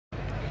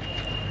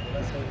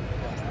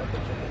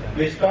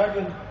We start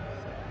with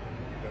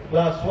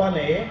Class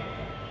 1A.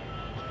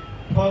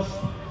 First,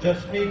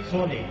 Jasmeet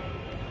Soni.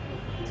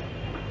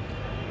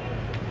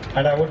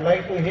 And I would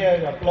like to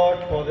hear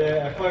applaud for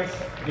their efforts.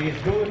 Please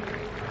do it.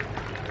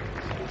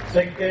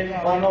 Second,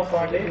 Mano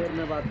Pandey.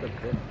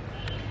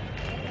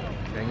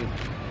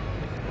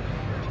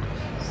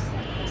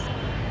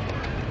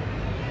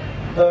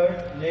 Third,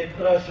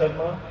 Netra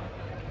Sharma.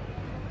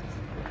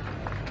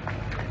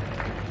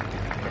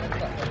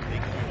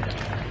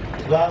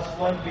 Class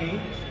 1B.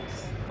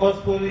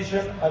 First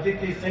position,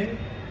 Aditi Singh.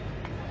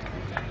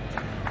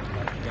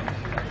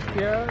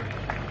 Here.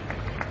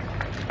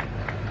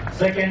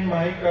 Second,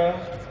 Mahika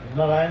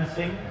Narayan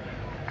Singh.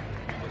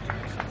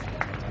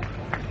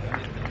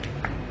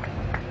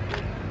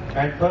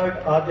 And third,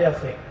 Adya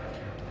Singh.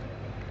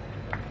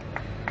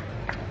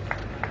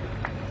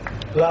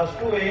 Class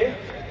 2A,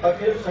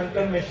 Akhil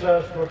Shankar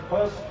Mishra stood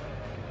first.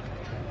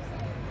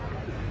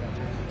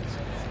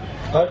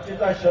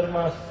 Archita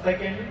Sharma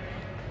second.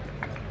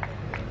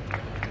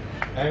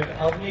 And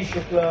Avni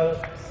Shukla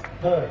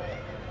third.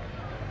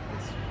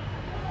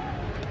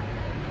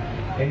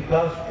 In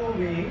Class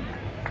 2B,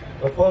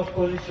 the first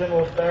position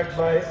was bagged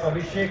by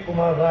Abhishek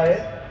Kumar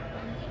Rai.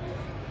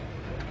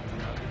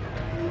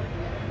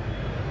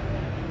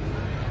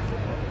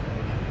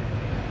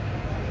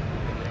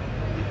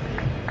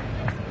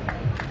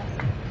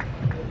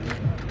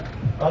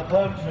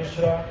 Manas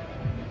Mishra.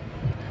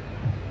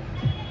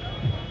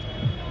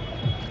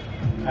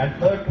 And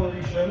third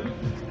position,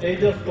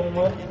 Tejas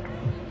Tomar,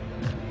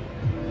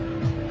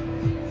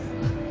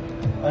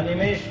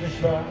 Animesh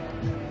Mishra,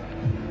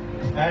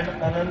 and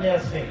Ananya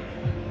Singh.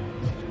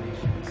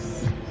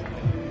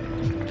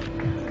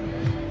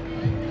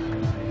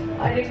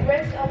 I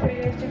request our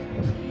parents to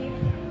keep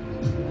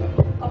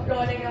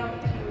applauding our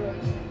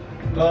heroes.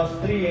 Class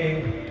 3A,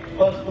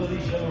 first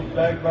position was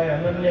bagged by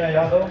Ananya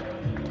Yadav.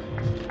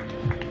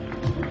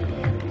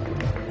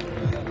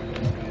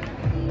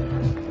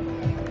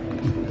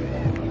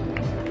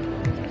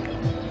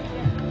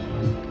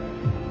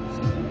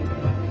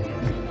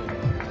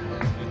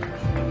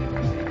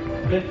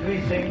 Prithvi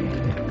Singh.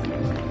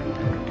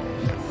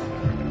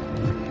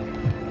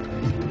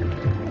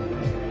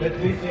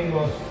 Prithvi Singh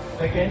was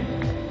second.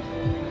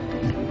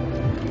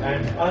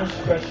 And Ansh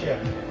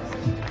Kashyap,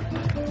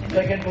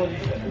 second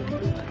position.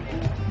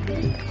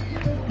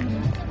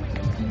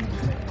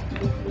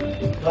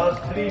 Class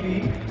 3B,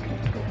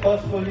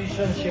 first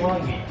position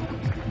Shivangi.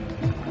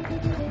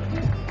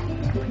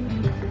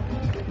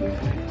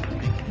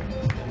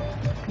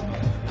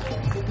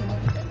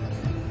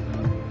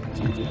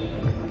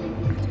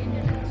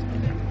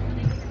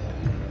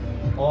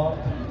 On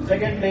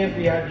second place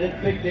we had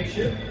Ritvik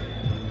Dixit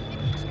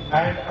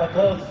and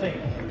Athar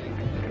Singh.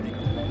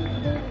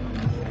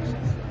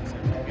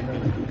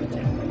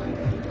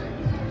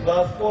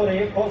 Class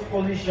 4A, first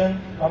position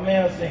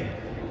Ameya Singh.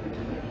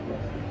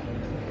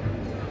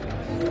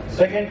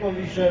 Second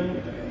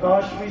position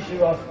Kashvi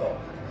Srivastava.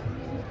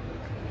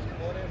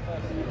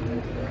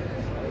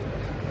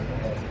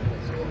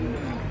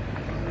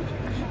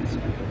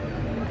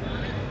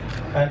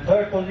 And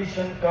third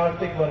position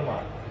Kartik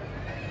Verma.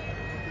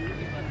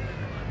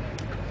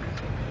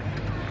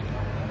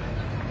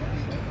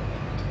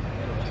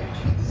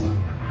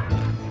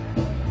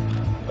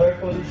 Third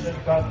position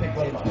Kartik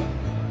Verma.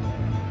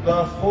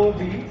 Class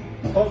 4B,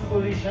 first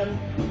position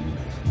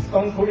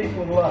Kankhudi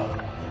Purwa.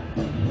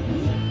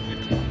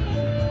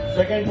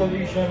 Second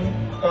position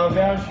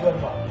Kavyansh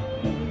Verma.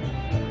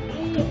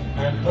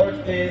 And third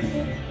place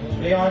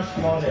Priyansh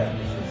Maurya.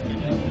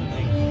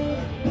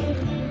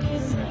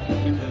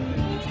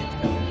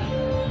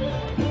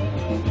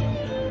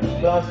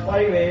 Class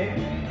 5A,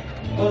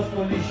 first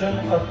position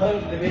Athar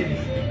Trivedi.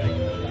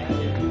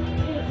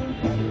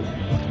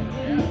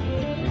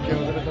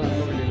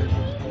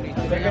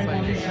 Second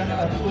position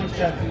Atul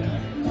Chand.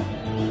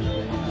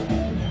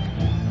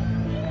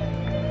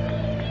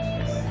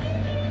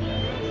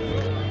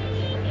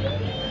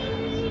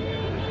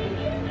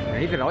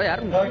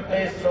 Third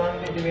place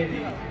Swanvi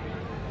Dwivedi.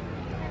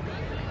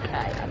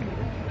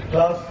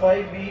 Class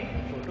 5B.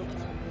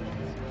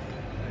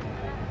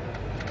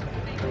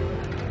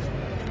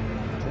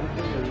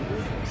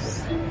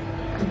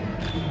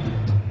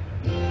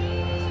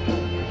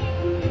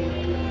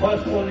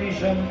 First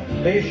position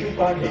Deshu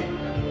Pandey.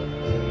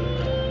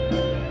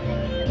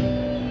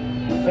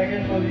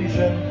 Second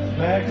position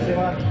Max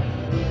Devani.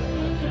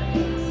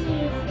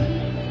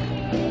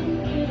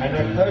 And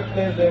at third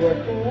place there were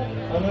two,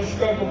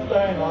 Anushka Gupta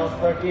and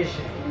Asta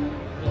Keshi.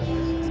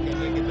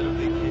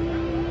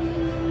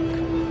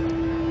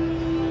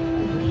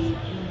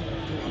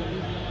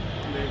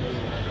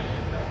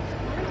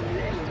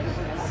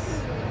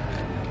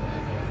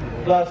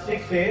 Class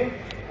 6A,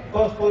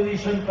 first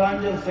position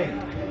Pranjal Singh.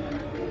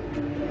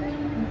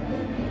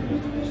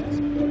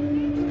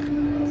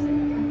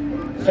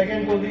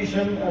 Second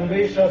position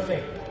Anvesha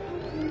Singh.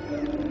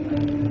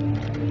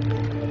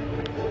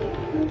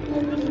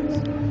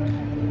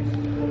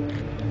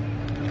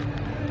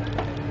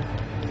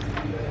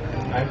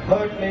 And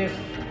third place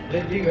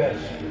Riddhi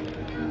Vash.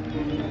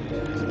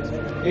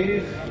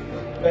 Please,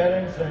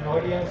 parents and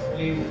audience,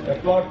 please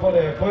applaud for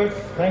their efforts.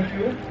 Thank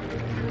you.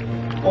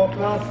 For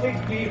class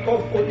 6B,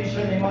 first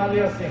position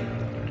Himalaya Singh.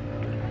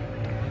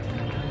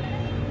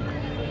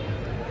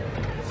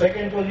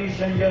 Second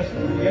position Yash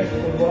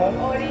Purwal.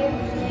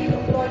 Audience, keep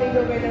applauding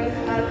the winners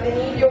as they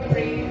need your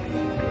praise.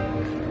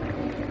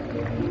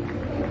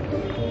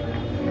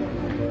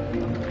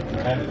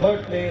 And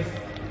third place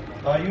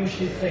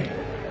Ayushi Singh.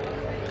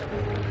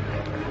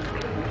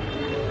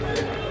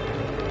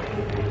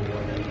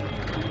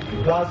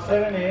 Class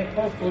 7A,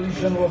 first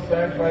position was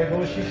bagged by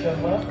Roshi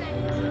Sharma.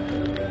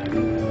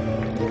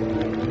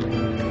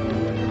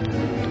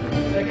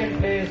 Second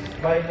place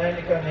by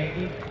Nanika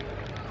Negi.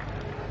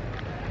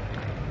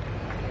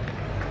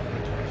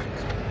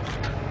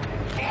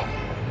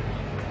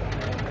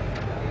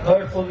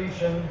 Third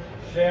position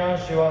Shreya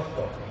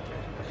Srivastava.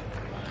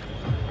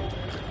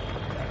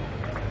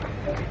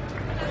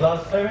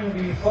 Class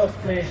 7B, first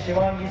place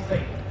Shivangi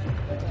Singh.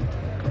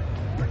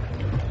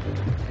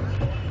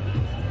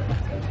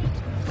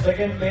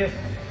 Second place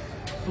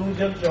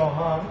Sujal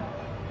Chauhan.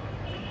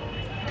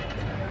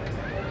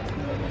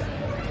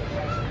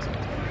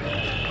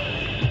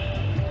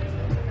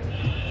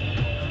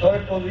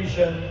 Third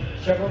position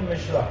Jagran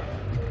Mishra.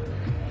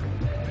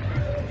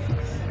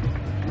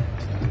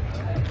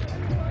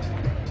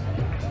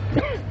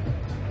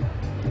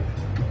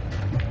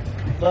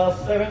 Class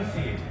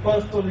 7C,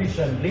 first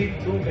position Lead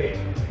Dubey.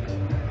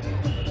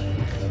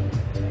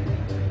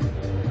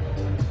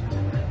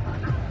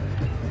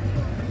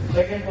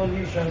 Second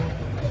position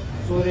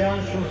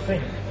Suryanshu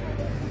Singh.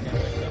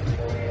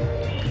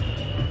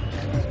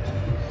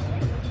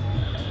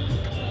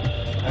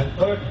 And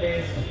third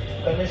place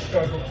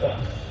Kanishka Gupta.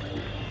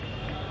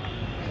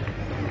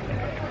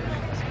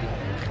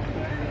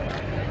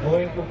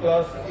 Going to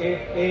class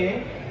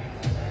 8A,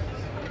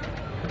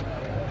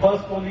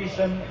 first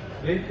position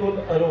Ritul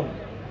Arun.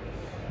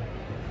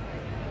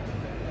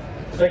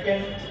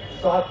 Second,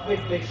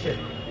 Satvik Dixit.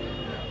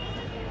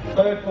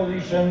 Third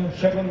position,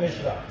 Shagun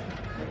Mishra.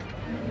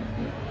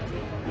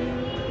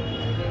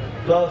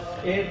 Class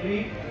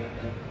 8B,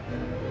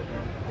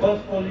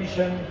 first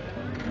position,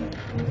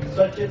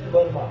 Sachit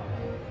Verma.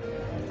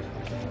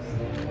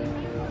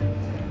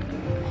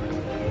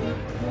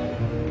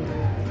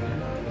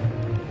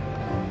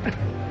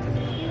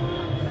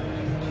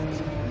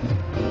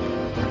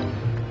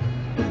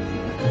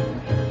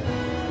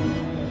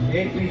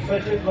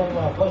 Sachit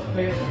Verma, first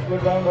place.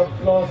 Good round of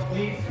applause,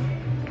 please.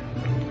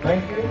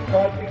 Thank you.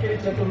 Kartikeya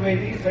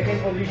Chaturvedi, second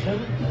position.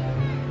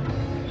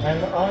 And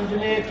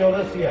Anjane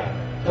Chaurasia,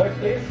 third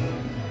place.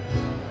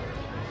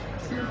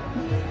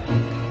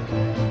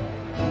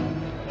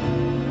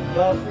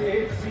 Class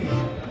 8C,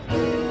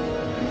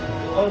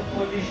 first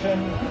position,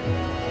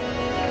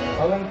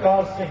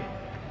 Alankar Singh.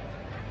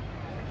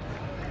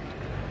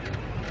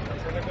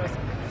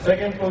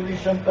 Second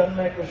position,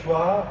 Tanmay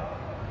Kushwaha.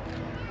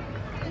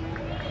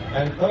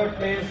 And third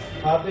place,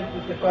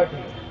 Aditya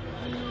Tripathi.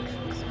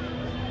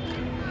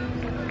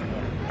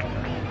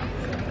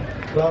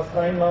 Class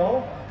 9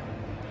 now.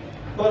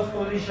 First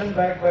position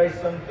backed by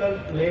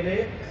Sankalp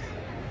Lede.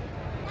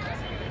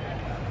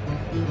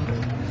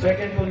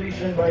 Second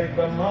position by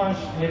Brahmash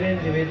Niren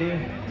Divedi.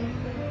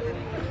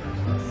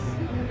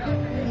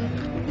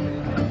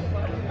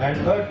 And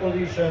third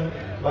position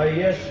by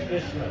Yash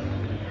Krishna.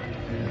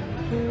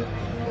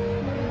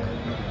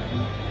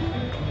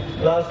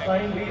 Class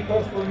 9B,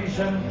 first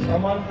position,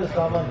 Amant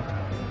Samant.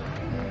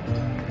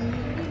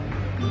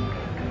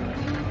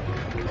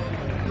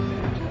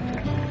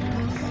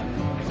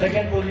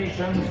 Second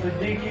position,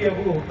 Siddiqui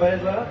Abu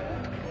Hufaiza.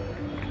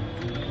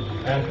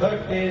 And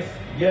third place,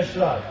 Yash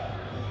Raj.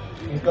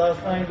 In class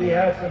 9, we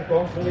have some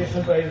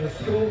consolation prizes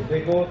too.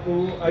 They go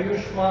to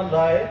Ayushman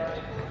Rai,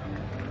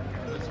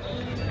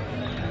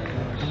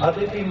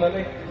 Aditi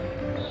Malik,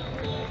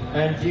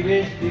 and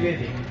Jivesh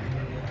Divedi.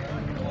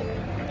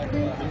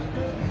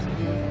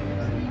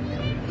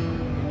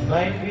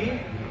 9B,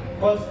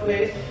 first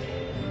place,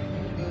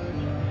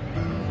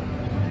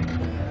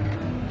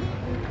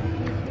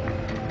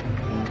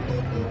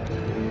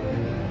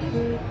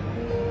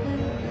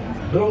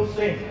 Dhruv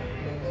Singh.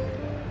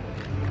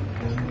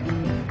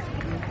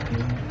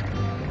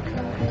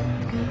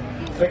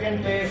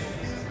 Second place,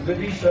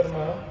 Vidhi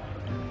Sharma.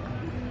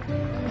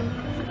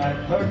 And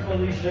third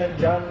position,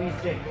 Janvi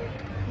Singh.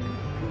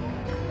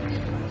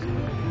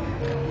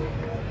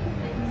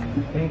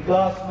 In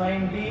class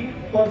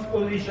 9B, first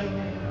position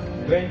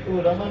went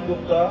to Raman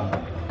Gupta.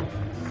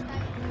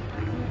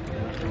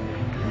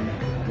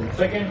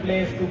 Second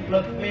place to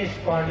Pratmesh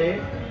Pandey.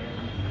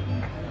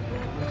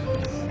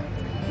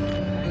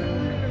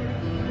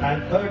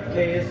 And third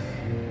place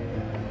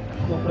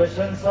to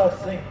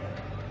Prashansa Singh.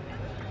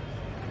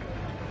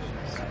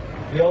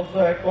 We also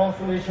had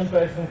consolation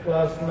prize in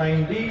class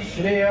 9D,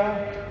 Shreya,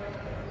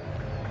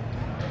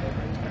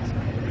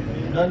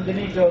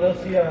 Nandini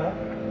Chaurasia,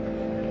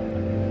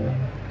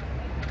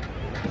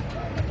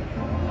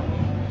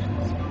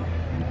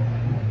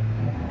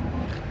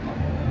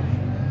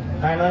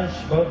 and Ansh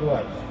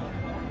Bhagwat.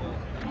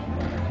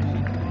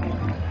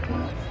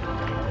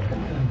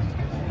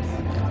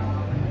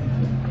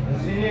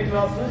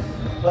 classes.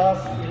 Class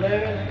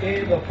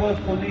 11A, the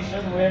first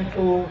position went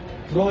to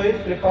Rohit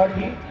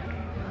Tripathi.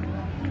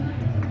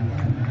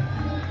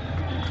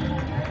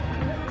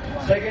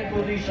 Second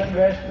position,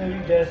 Vaishnavi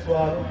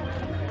Jaiswal.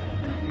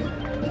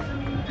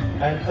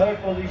 And third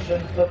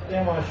position,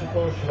 Satyam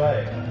Ashutosh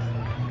Rai.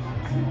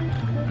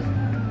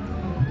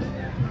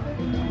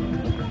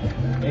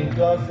 In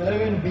class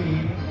 11B,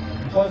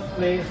 first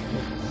place,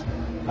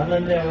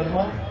 Ananya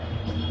Verma.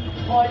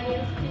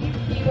 Audience, please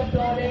keep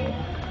applauding.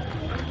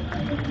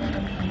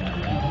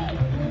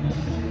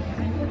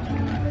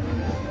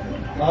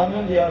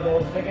 Anand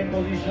Yadav, second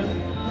position.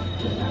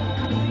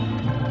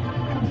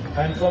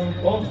 And some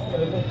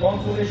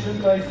consolation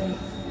prizes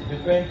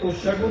which went to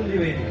Shagun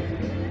Divedi.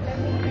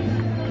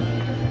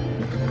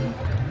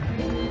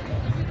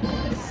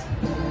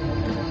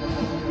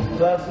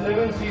 Class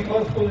 11C,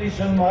 first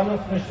position,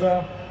 Manas Mishra.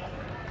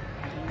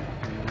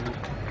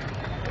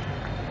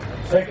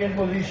 Second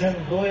position,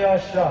 Zoya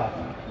Shah.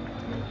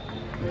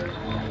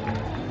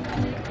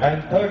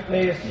 And third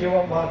place,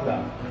 Shivam Bhagla.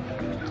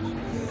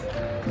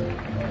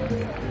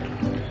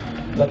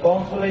 The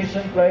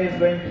consolation prize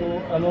went to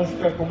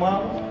Anushka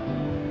Kumar.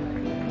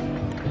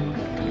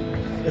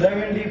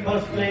 11D,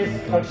 first place,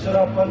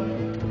 Akshara Pal.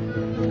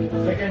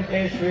 Second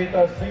place,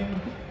 Shweta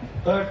Singh.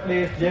 Third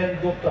place,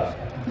 Jayan Gupta.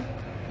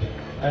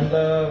 And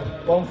the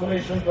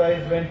consolation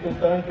prize went to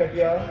Karan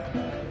Katyar.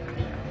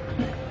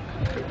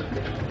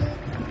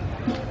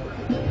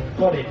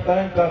 Sorry,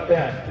 Karan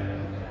Kartyan.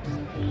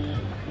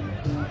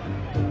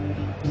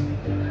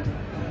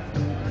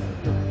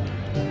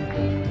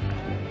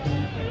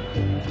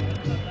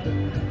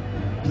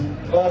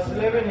 Class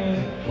 11E,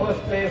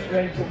 first place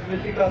went to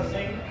Kritika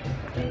Singh.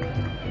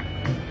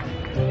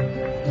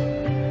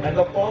 And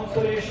the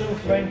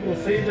consolations went to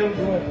Sejal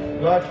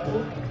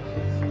Rajput,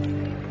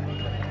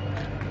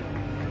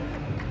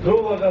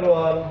 Dhruv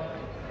Agarwal,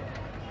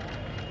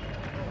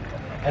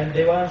 and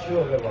Devanshu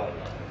Agarwal.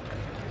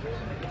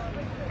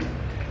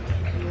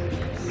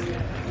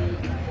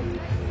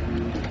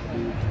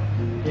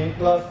 In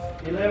class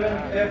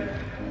 11F,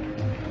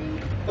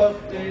 first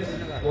place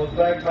was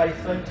bagged by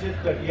Sanchit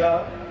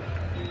Katyar.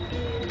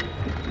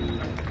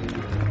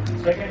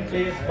 Second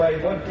place by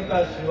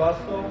Vartika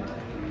Srivastav.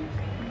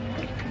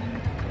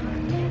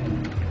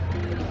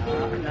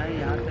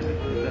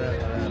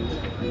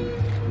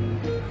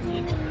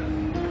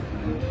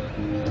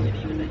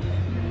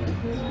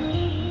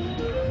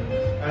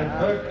 And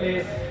third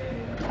place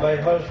by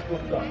Harsh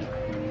Gupta.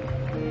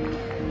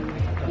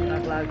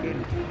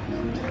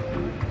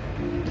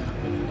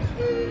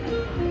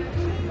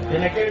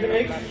 In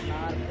academics,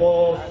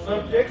 for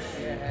subjects,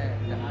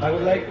 I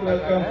would like to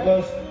welcome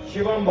first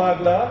Shivam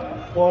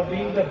Bhagla for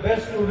being the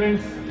best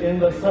students in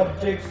the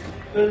subjects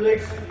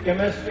physics,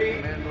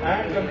 chemistry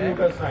and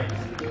computer science.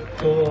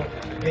 So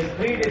in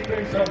 3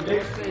 different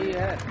subjects,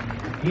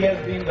 he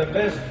has been the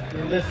best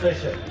in this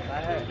session.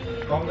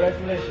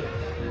 Congratulations.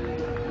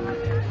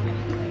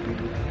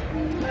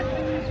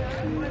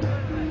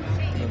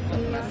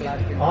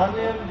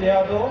 Anand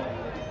Yadav.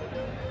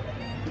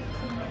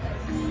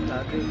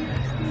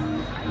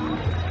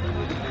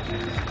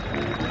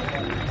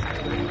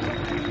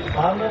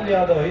 Anand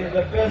Yadav, he is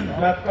the best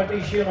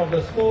mathematician of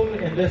the school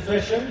in this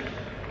session.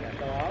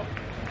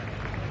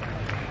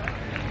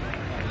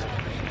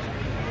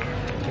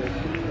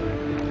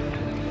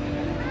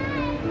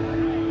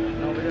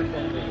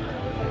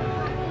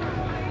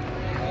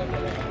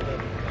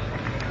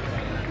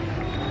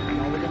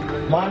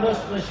 Manas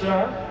Mishra,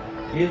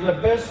 he is the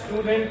best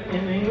student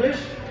in English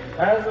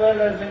as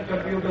well as in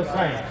computer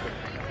science.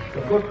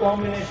 A good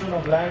combination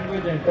of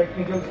language and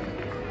technical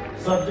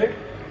subject.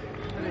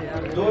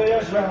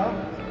 Zoya Shah,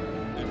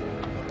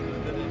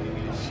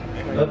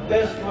 the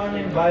best one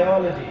in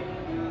biology.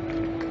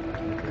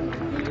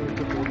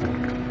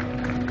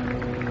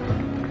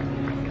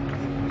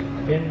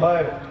 In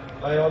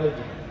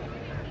biology.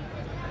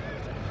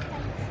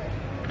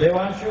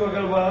 Devanshu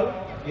Agarwal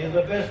is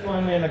the best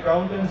one in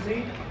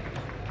accountancy.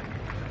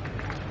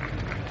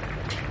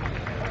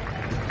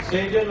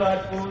 Sejal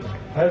Rajput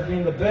has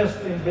been the best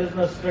in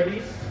business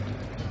studies.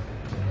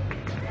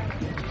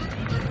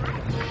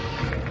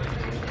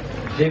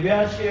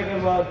 Divyanshi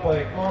Agarwal for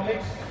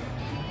economics.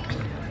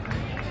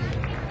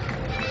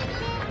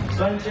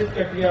 Sanchit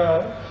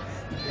Katyar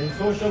in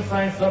social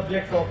science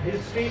subjects of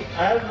history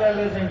as well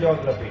as in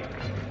geography.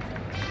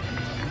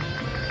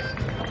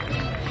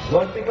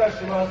 Vartika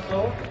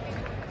Srivastav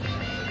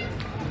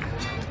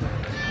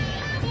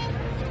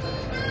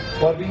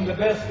for being the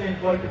best in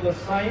political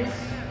science.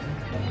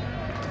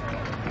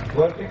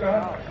 Vartika.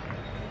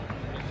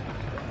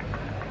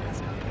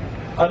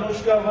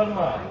 Anushka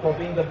Verma for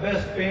being the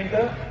best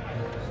painter.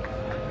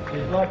 She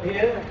is not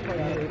here.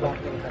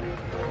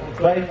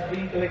 Prize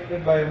being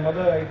collected by her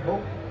mother, I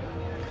hope.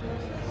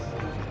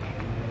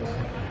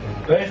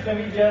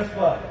 Vaishnavi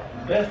Jaiswal,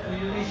 best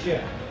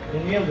musician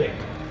in music,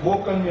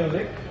 vocal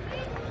music.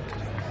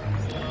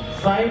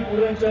 Sai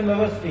Puranchand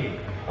Avasti,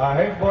 a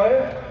head boy,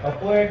 a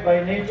poet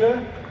by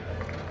nature,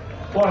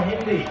 for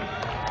Hindi.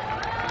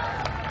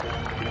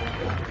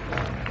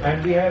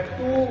 And we have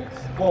two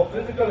for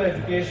physical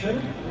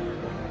education,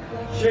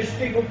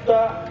 Shrishti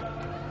Gupta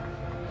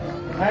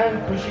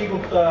and Khushi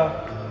Gupta,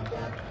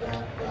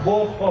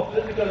 both for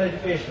physical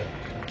education.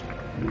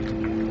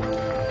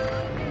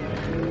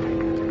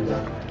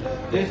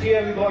 This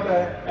year we got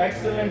an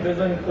excellent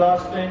result in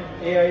class 10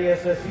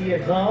 AISSE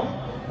exam,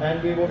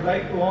 and we would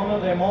like to honor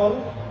them all,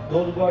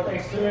 those who got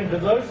excellent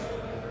results,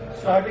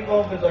 starting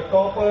off with the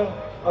topper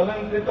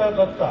Alankrita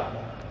Datta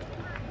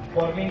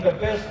for being the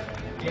best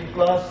in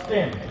class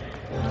 10.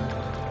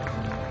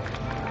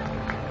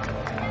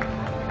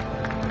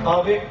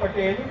 Avek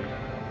Patel,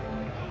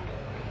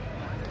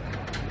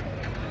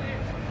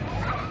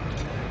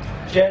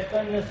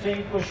 Chaitanya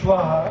Singh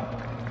Kushwaha.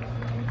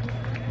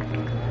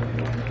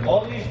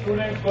 All these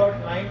students got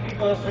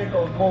 90%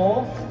 or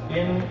more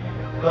in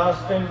class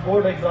 10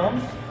 board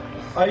exams.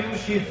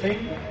 Ayushi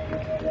Singh,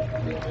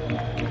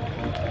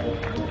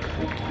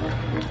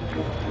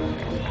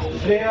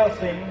 Shreya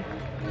Singh,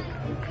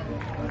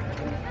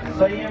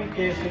 Sayam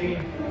Kesri,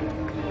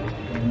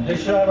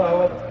 Disha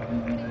Rawat,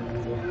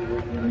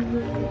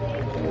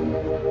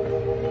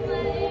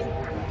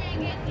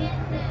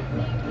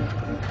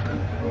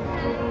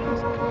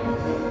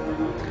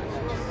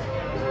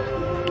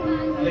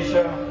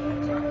 Disha,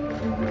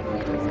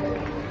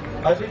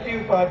 Aditi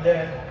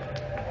Upadhyay,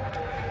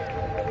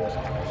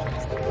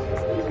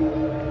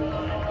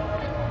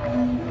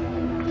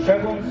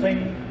 Shagun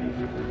Singh,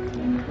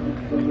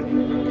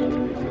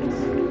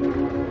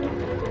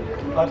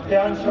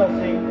 Atyansha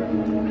Singh,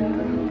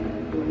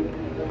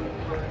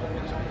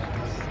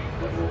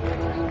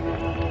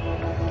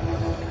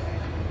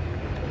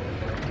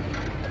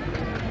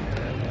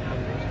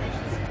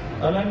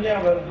 Ananya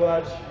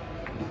Bharadwaj,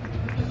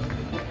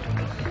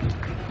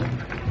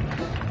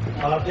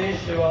 Adesh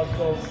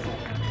Srivastava,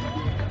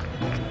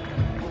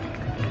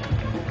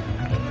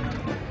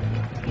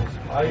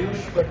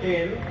 Ayush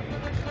Patel,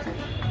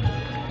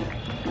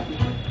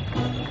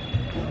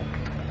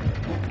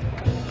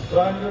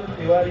 Pranjal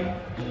Tiwari,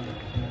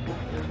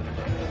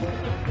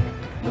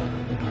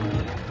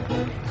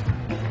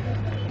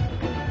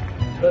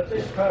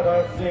 Pratishtha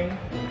Raj Singh,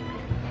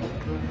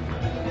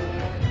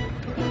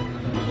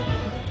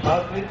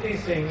 Akriti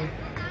Singh,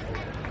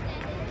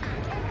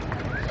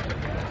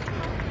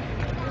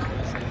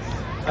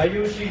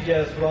 Ayushi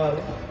Jaiswal,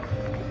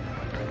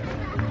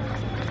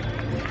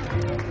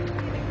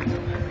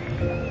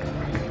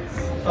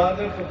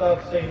 Sagar Pratap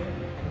Singh,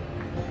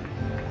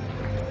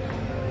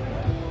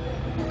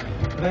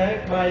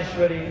 Mehak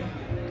Maheshwari,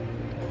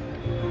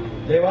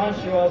 Devan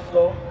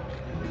Srivastava,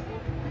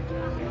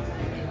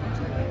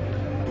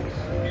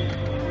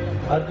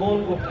 Admol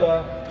Gupta,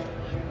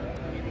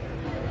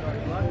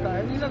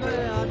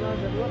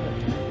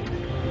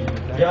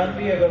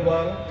 Janvi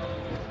Agarwal,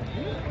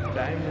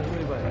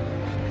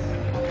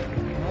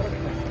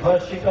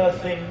 Harshika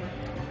Singh,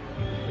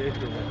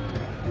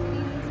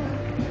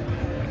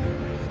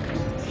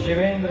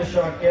 Shivendra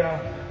Shakya,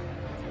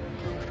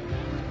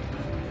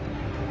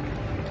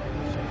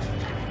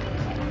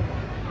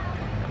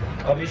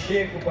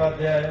 Abhishek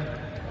Upadhyay,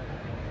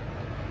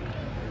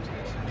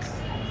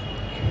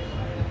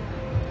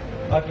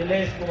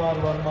 Akhilesh Kumar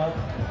Verma,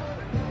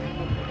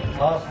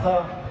 Astha,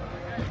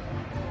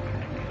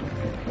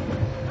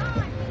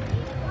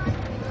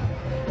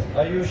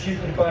 Ayushi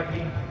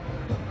Tripathi,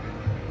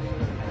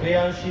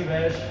 Priyanshi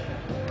Vaish,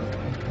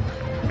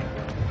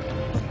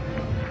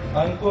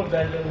 Ankur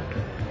Baijal,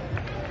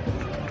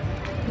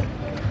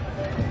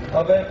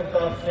 Abhay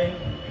Pratap Singh,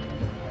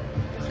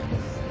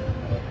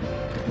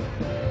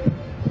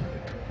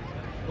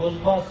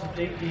 Uzma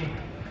Siddiqui,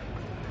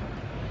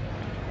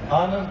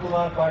 Anand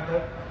Kumar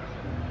Pathak,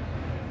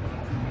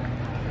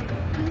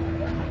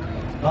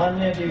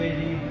 Anya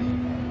Dwivedi,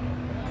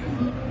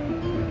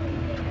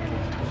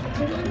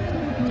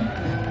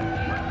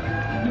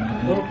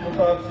 Dhruv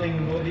Pratap Singh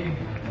Modi,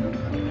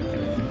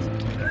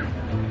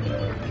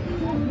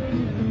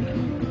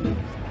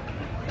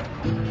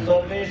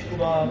 Sarvesh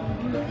Kumar,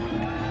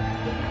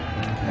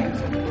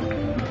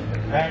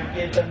 and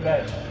Ketan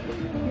Vaish.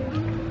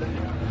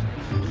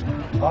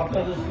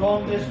 After this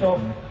long list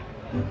of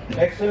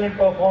excellent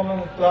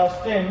performance in class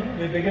 10,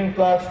 we begin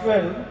class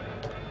 12.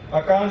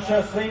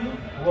 Akansha Singh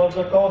was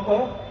the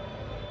topper.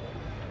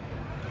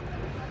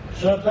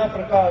 Shraddha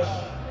Prakash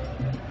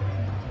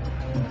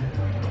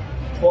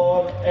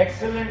for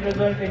excellent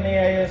result in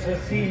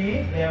AISSE.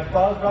 They have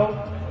passed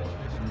out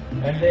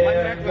and they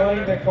are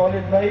enjoying their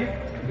college life.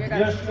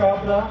 Yash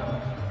Kabra,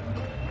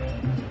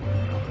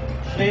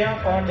 Shreya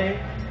Pandey,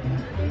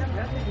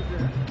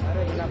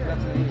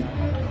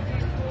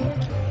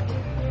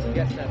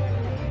 yes, sir.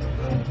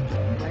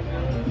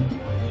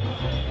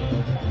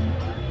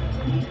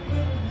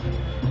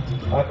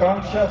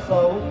 Akanksha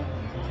Saud,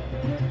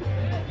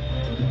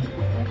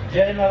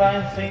 Jay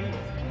Narayan Singh.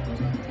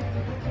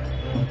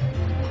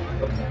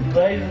 The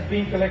prize is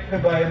being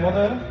collected by a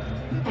mother.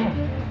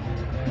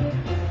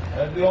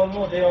 As we all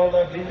know, they all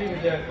are busy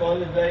with their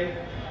college life.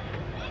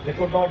 They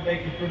could not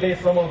make it today,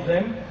 some of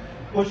them.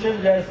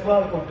 Kushal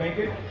Jaiswal could make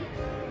it.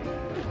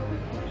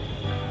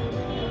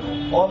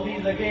 All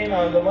these again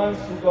are the ones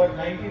who got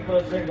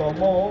 90% or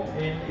more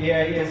in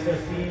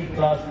AISSE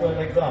Class 12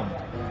 exam.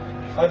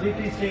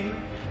 Aditi Singh,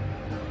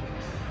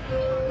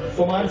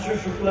 Sumanshu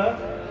Shukla,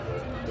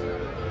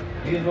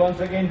 he is once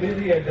again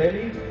busy at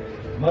Delhi.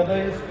 Mother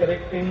is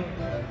correcting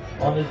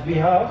on his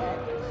behalf.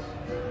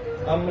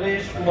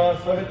 Amresh Kumar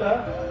Savita,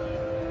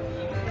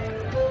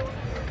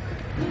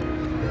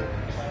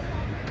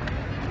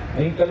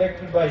 being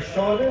collected by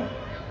Shaurya.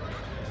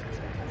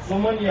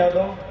 Suman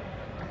Yadav,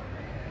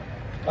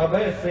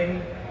 Abhay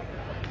Singh,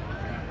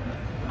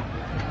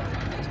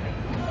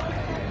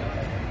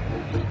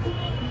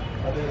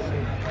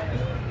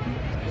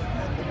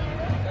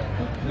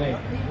 नहीं,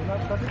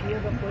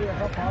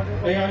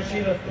 प्रियांशी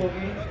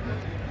रस्तोगी,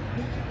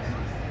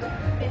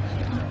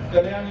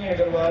 कल्याणी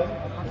अग्रवाल,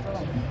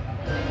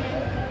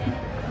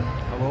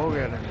 अब हो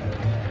गया ना।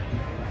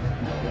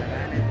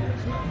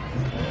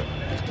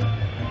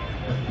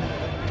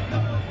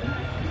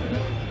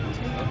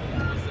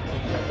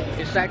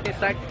 इस side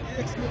yes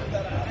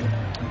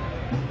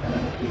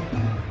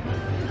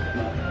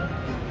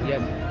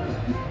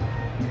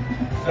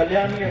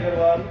Kalyani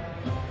Agarwal,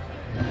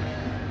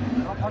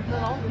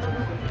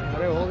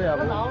 अरे हो गया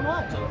वो।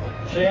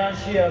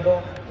 Shreyanshi Yadav,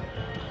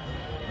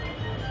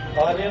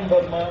 Aryan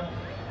Verma,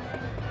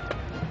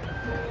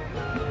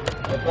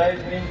 the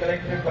prize being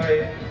collected by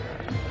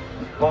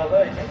father,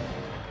 I think,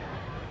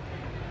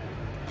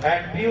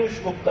 and Piyush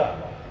Gupta.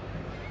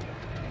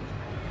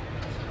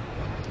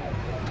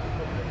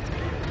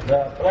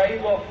 The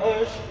prize of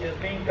Harsh is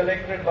being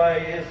collected by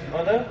his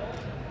mother,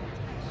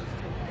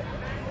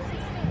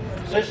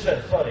 sister,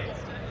 sorry.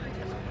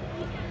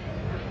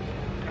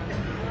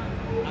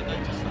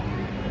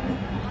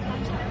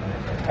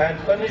 And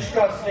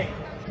Kanishka Singh.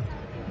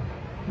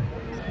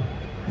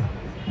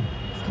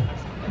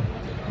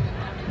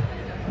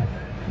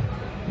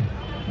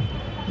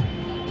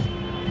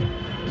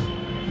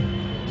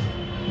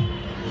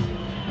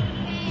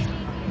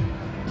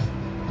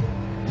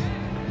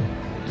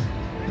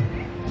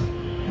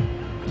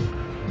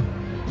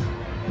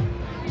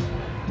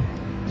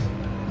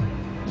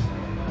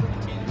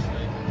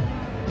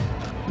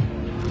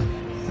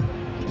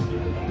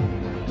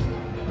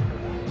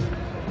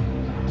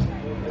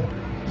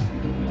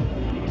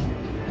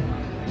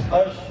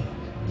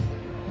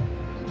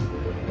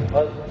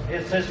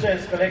 His sister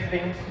is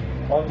collecting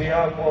on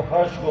behalf of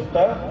Harsh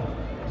Gupta.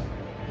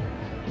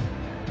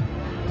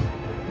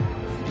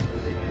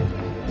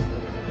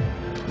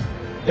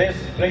 This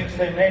brings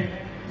an end.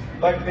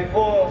 But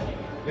before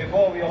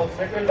we all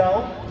settle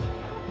down,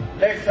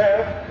 let's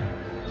have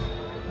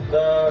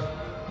the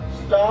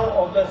star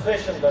of the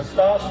session, the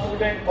star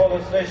student for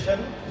the session.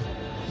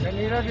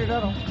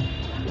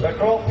 The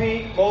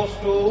trophy goes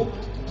to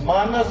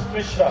Manas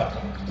Mishra.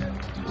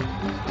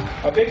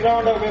 A big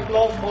round of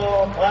applause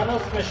for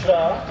Manas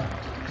Mishra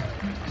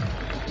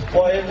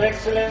for his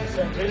excellence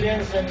and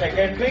brilliance in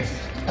academics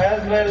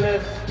as well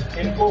as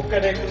in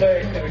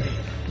co-curricular activities.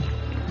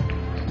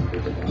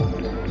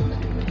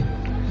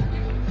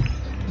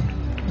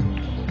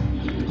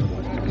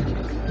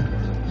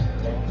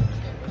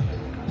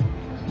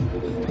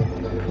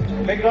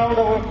 Big round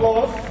of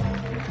applause.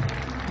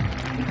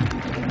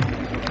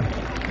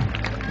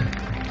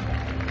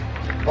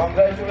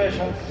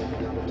 Congratulations.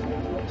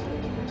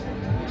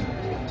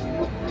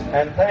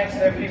 And thanks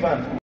everyone.